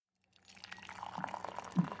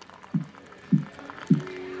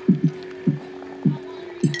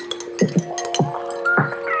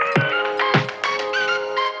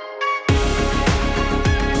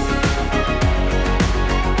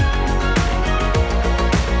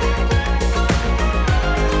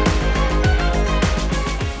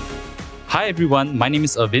everyone, my name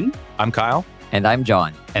is Irvin. I'm Kyle. And I'm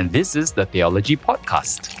John. And this is the Theology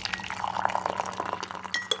Podcast.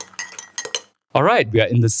 All right, we are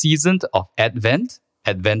in the season of Advent.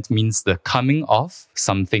 Advent means the coming of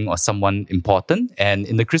something or someone important. And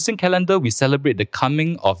in the Christian calendar, we celebrate the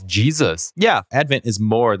coming of Jesus. Yeah, Advent is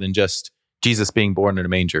more than just Jesus being born in a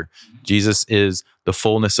manger. Jesus is the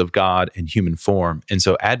fullness of God in human form. And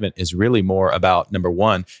so Advent is really more about, number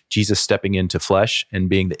one, Jesus stepping into flesh and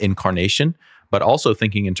being the incarnation, but also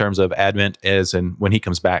thinking in terms of Advent as in when he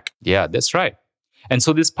comes back. Yeah, that's right. And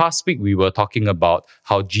so this past week, we were talking about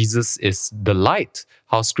how Jesus is the light,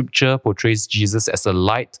 how scripture portrays Jesus as a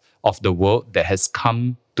light of the world that has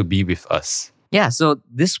come to be with us. Yeah, so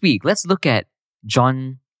this week, let's look at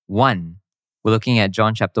John 1. We're looking at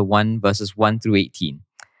John chapter 1, verses 1 through 18.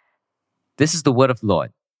 This is the word of the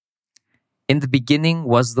Lord. In the beginning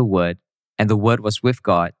was the Word, and the Word was with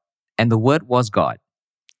God, and the Word was God.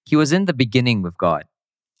 He was in the beginning with God.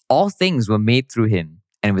 All things were made through him,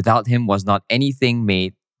 and without him was not anything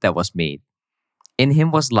made that was made. In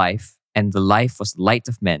him was life, and the life was the light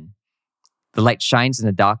of men. The light shines in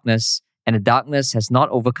the darkness, and the darkness has not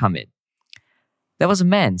overcome it. There was a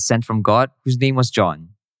man sent from God whose name was John.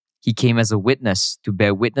 He came as a witness to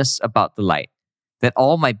bear witness about the light, that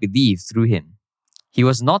all might believe through him. He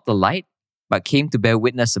was not the light, but came to bear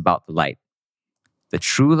witness about the light. The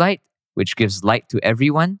true light, which gives light to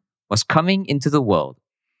everyone, was coming into the world.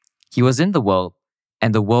 He was in the world,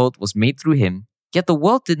 and the world was made through him, yet the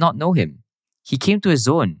world did not know him. He came to his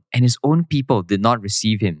own, and his own people did not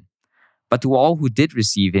receive him. But to all who did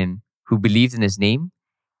receive him, who believed in his name,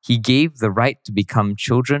 he gave the right to become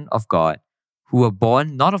children of God, who were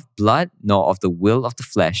born not of blood, nor of the will of the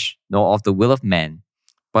flesh, nor of the will of man,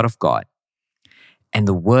 but of God. And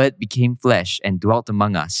the Word became flesh and dwelt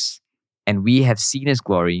among us, and we have seen his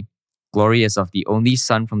glory, glory as of the only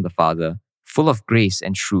Son from the Father, full of grace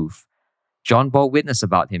and truth. John bore witness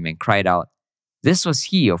about him and cried out, "This was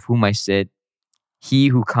he of whom I said, 'He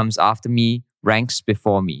who comes after me ranks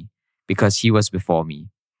before me, because he was before me.'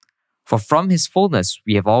 For from his fullness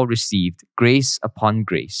we have all received grace upon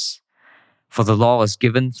grace. For the law was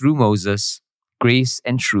given through Moses, grace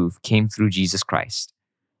and truth came through Jesus Christ.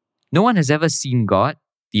 No one has ever seen God,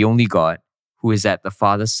 the only God, who is at the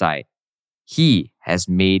Father's side. He has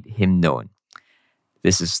made him known."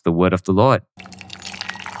 This is the word of the Lord.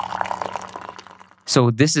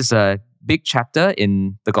 So this is a big chapter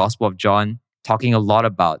in the Gospel of John, talking a lot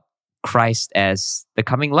about Christ as the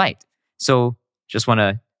coming light. So just want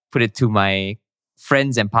to put it to my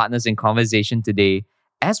friends and partners in conversation today.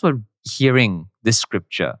 As we're hearing this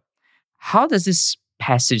scripture, how does this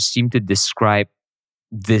passage seem to describe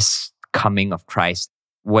this coming of Christ?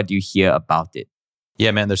 What do you hear about it?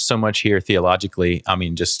 Yeah, man, there's so much here theologically. I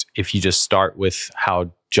mean, just if you just start with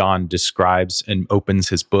how John describes and opens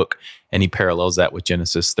his book and he parallels that with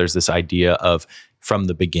Genesis, there's this idea of from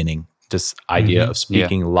the beginning, this idea of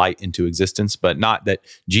speaking light into existence, but not that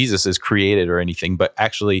Jesus is created or anything, but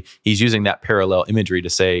actually he's using that parallel imagery to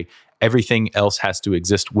say everything else has to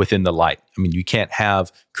exist within the light. I mean, you can't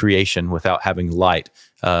have creation without having light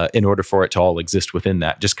in order for it to all exist within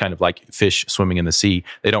that. Just kind of like fish swimming in the sea.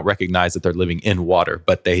 They don't recognize that they're living in water,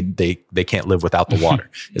 but they can't live without the water.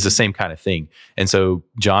 It's the same kind of thing. And so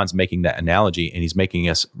John's making that analogy, and he's making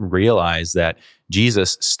us realize that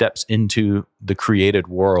Jesus steps into the created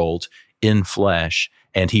world in flesh,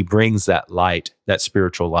 and he brings that light, that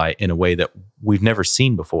spiritual light, in a way that we've never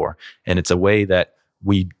seen before. And it's a way that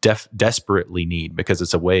we desperately need, because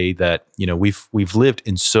it's a way that, you know, we've lived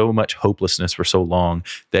in so much hopelessness for so long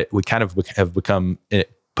that we kind of have become,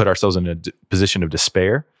 put ourselves in a position of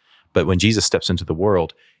despair. But when Jesus steps into the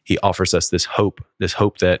world, he offers us this hope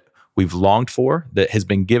that we've longed for, that has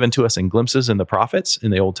been given to us in glimpses in the prophets in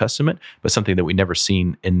the Old Testament, but something that we never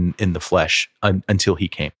seen in the flesh until he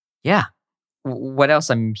came. Yeah. What else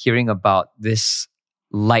I'm hearing about this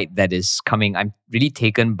light that is coming? I'm really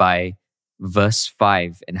taken by verse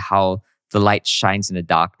 5 and how the light shines in the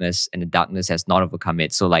darkness and the darkness has not overcome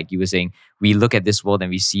it. So like you were saying, we look at this world and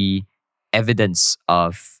we see evidence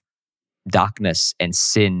of darkness and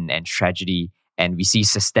sin and tragedy, and we see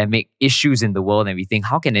systemic issues in the world, and we think,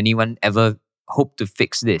 how can anyone ever hope to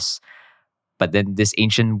fix this? But then this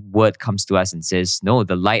ancient word comes to us and says, no,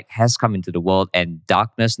 the light has come into the world, and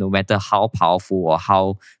darkness, no matter how powerful or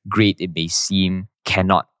how great it may seem,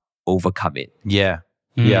 cannot overcome it. Yeah.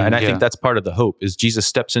 Yeah, and I yeah. think that's part of the hope is Jesus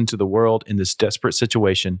steps into the world in this desperate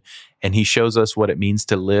situation and he shows us what it means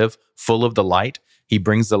to live full of the light. He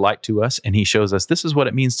brings the light to us and he shows us this is what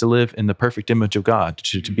it means to live in the perfect image of God,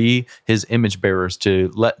 to be his image bearers,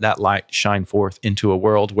 to let that light shine forth into a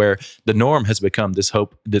world where the norm has become this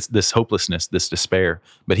hope, this hopelessness, this despair.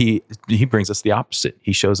 But he brings us the opposite.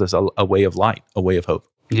 He shows us a way of light, a way of hope.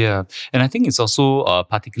 Yeah, and I think it's also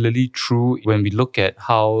particularly true when we look at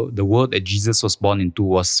how the world that Jesus was born into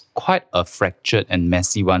was quite a fractured and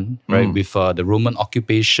messy one, right? With the Roman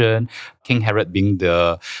occupation, King Herod being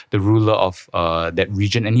the ruler of that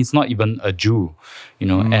region, and he's not even a Jew,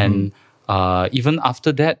 and even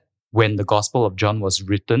after that, when the Gospel of John was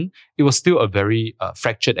written, it was still a very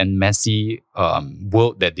fractured and messy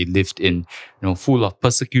world that they lived in, full of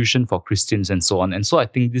persecution for Christians and so on. And so I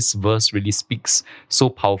think this verse really speaks so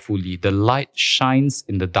powerfully. The light shines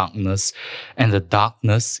in the darkness, and the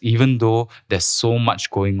darkness, even though there's so much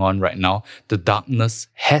going on right now, the darkness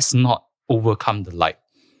has not overcome the light.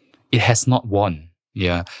 It has not won.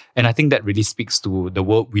 Yeah. And I think that really speaks to the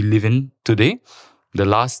world we live in today. The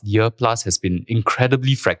last year plus has been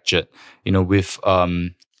incredibly fractured, with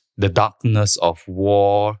the darkness of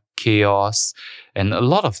war, chaos, and a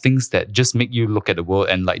lot of things that just make you look at the world.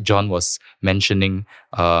 And like John was mentioning,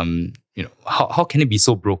 how can it be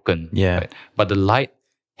so broken? Yeah. Right? But the light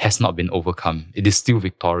has not been overcome. It is still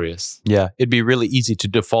victorious. Yeah, it'd be really easy to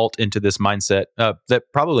default into this mindset that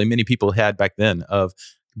probably many people had back then of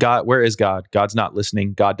God, where is God? God's not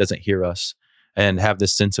listening. God doesn't hear us. And have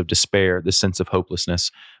this sense of despair, this sense of hopelessness.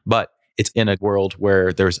 But it's in a world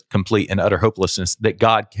where there's complete and utter hopelessness that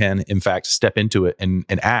God can, in fact, step into it and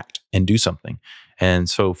act and do something. And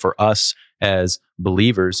so for us as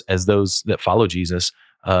believers, as those that follow Jesus,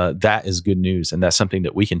 that is good news. And that's something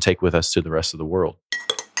that we can take with us to the rest of the world.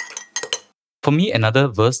 For me, another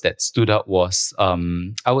verse that stood out was,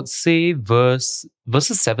 I would say verses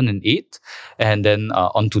 7 and 8, and then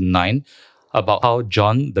on to 9, about how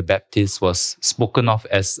John the Baptist was spoken of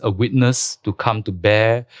as a witness to come to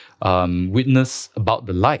bear witness about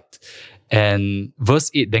the light. And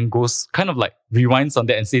verse 8 then goes kind of like rewinds on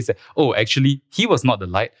that and says that, actually, he was not the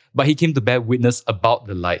light, but he came to bear witness about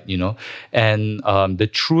the light, And the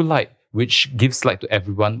true light, which gives light to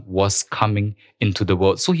everyone, was coming into the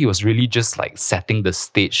world. So he was really just like setting the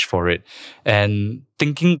stage for it. And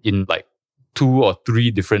thinking in like 2 or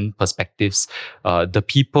 3 different perspectives, the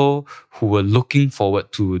people who were looking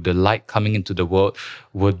forward to the light coming into the world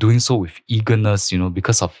were doing so with eagerness,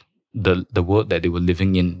 because of the world that they were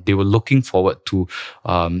living in. They were looking forward to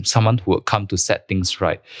someone who would come to set things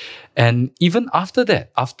right. And even after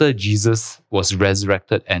that, after Jesus was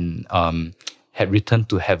resurrected and had returned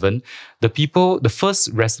to heaven, the first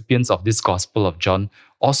recipients of this Gospel of John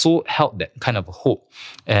also held that kind of hope.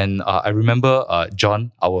 And I remember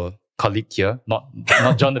John, our colleague here, not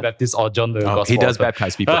John the Baptist or John the Gospel. He does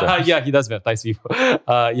baptize people. Yeah, he does baptize people.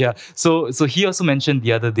 So he also mentioned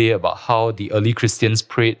the other day about how the early Christians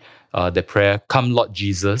prayed the prayer, "Come, Lord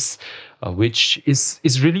Jesus," which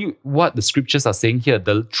is really what the scriptures are saying here.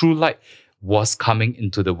 The true light was coming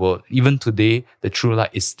into the world. Even today, the true light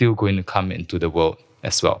is still going to come into the world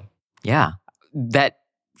as well. Yeah, that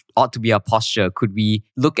ought to be our posture. Could we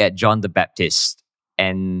look at John the Baptist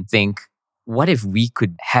and think, what if we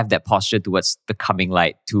could have that posture towards the coming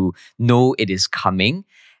light, to know it is coming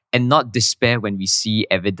and not despair when we see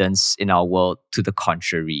evidence in our world to the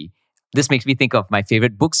contrary? This makes me think of my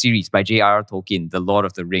favorite book series by J.R.R. Tolkien, The Lord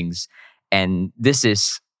of the Rings. And this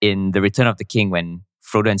is in The Return of the King, when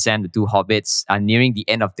Frodo and Sam, the 2 hobbits, are nearing the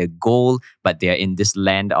end of their goal, but they are in this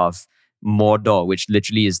land of Mordor, which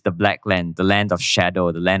literally is the Black Land, the land of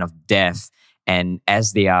shadow, the land of death. And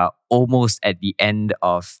as they are almost at the end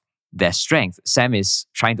of their strength, Sam is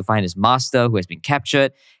trying to find his master who has been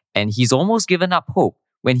captured, and he's almost given up hope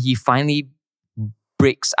when he finally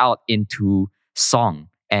breaks out into song.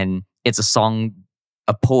 And it's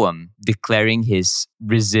a poem declaring his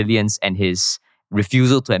resilience and his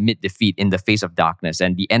refusal to admit defeat in the face of darkness.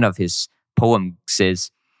 And the end of his poem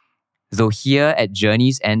says, "Though here at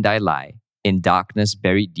journey's end I lie, in darkness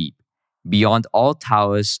buried deep, beyond all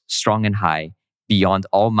towers strong and high, beyond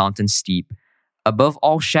all mountains steep, above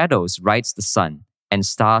all shadows rides the sun, and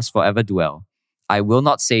stars forever dwell. I will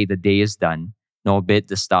not say the day is done, nor bid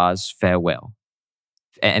the stars farewell."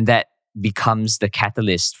 And that becomes the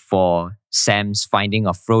catalyst for Sam's finding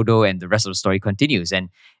of Frodo, and the rest of the story continues. And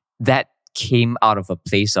that came out of a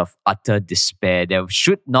place of utter despair. There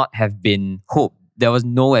should not have been hope. There was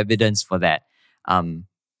no evidence for that.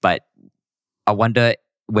 But I wonder,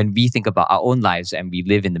 when we think about our own lives and we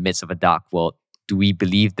live in the midst of a dark world, do we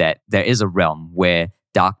believe that there is a realm where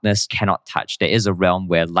darkness cannot touch. There is a realm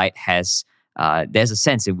where light has, there's a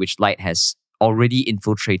sense in which light has already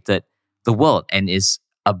infiltrated the world and is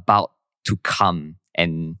about to come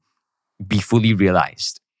and be fully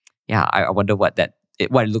realized. Yeah, I wonder what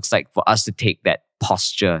it looks like for us to take that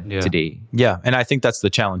posture today. Yeah, and I think that's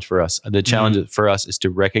the challenge for us. The challenge for us is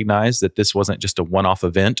to recognize that this wasn't just a one-off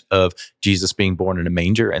event of Jesus being born in a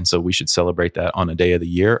manger, and so we should celebrate that on a day of the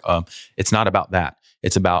year. It's not about that.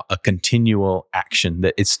 It's about a continual action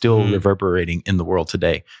that is still reverberating in the world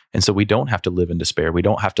today. And so we don't have to live in despair. We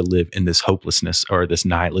don't have to live in this hopelessness or this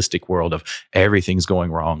nihilistic world of everything's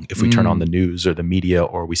going wrong if we turn on the news or the media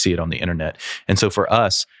or we see it on the internet. And so for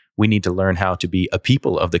us, we need to learn how to be a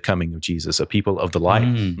people of the coming of Jesus, a people of the light.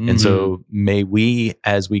 And so may we,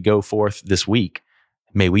 as we go forth this week,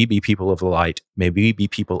 may we be people of the light. May we be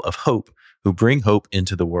people of hope who bring hope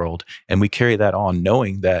into the world. And we carry that on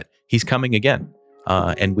knowing that he's coming again.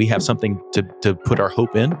 And we have something to put our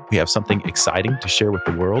hope in. We have something exciting to share with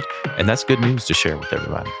the world. And that's good news to share with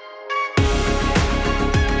everybody.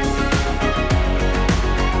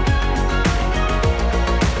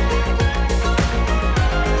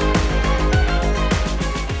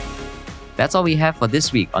 That's all we have for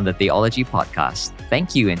this week on the Theology Podcast.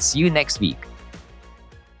 Thank you and see you next week.